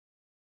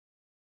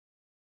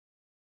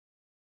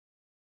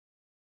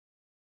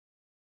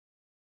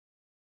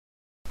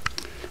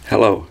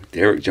Hello,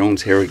 Derek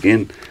Jones here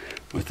again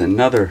with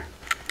another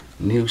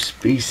new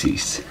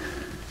species.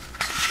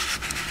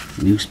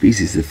 New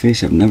species of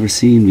fish I've never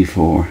seen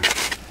before.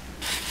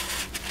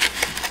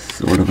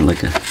 Sort of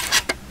like a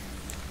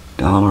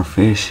dollar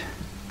fish.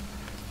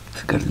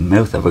 It's got the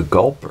mouth of a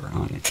gulper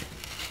on it.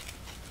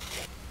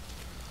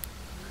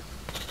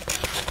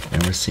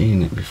 Never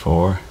seen it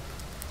before.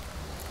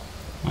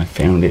 I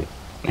found it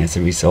as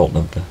a result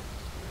of the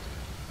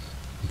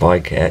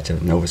bycatch of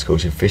the Nova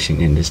Scotia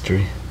fishing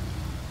industry.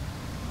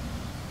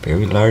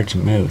 Very large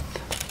mouth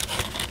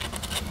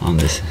on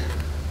this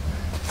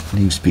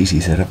new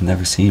species that I've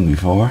never seen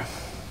before.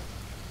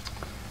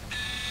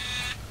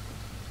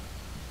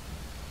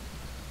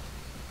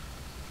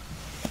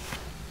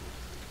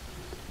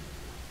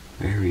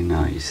 Very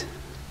nice.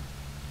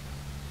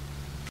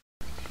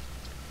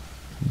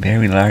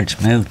 Very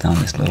large mouth on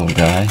this little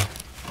guy.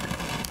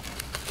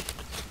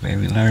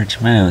 Very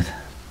large mouth.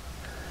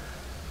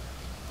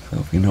 So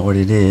if you know what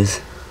it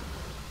is,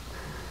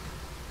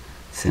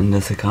 send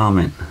us a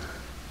comment.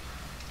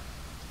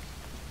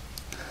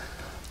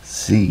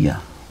 See ya.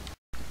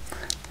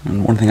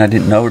 And one thing I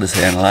didn't notice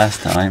there the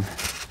last time,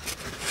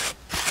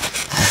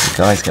 this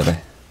guy's got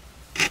a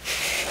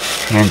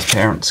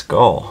transparent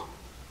skull.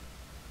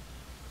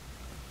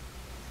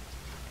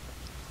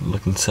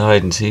 Look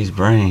inside and see his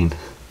brain.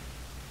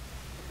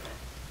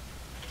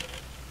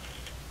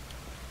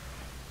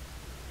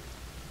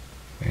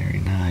 Very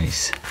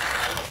nice.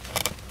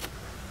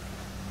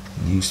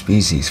 New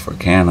species for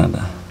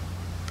Canada.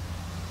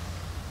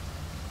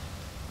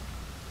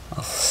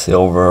 A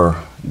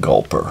silver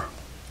gulper.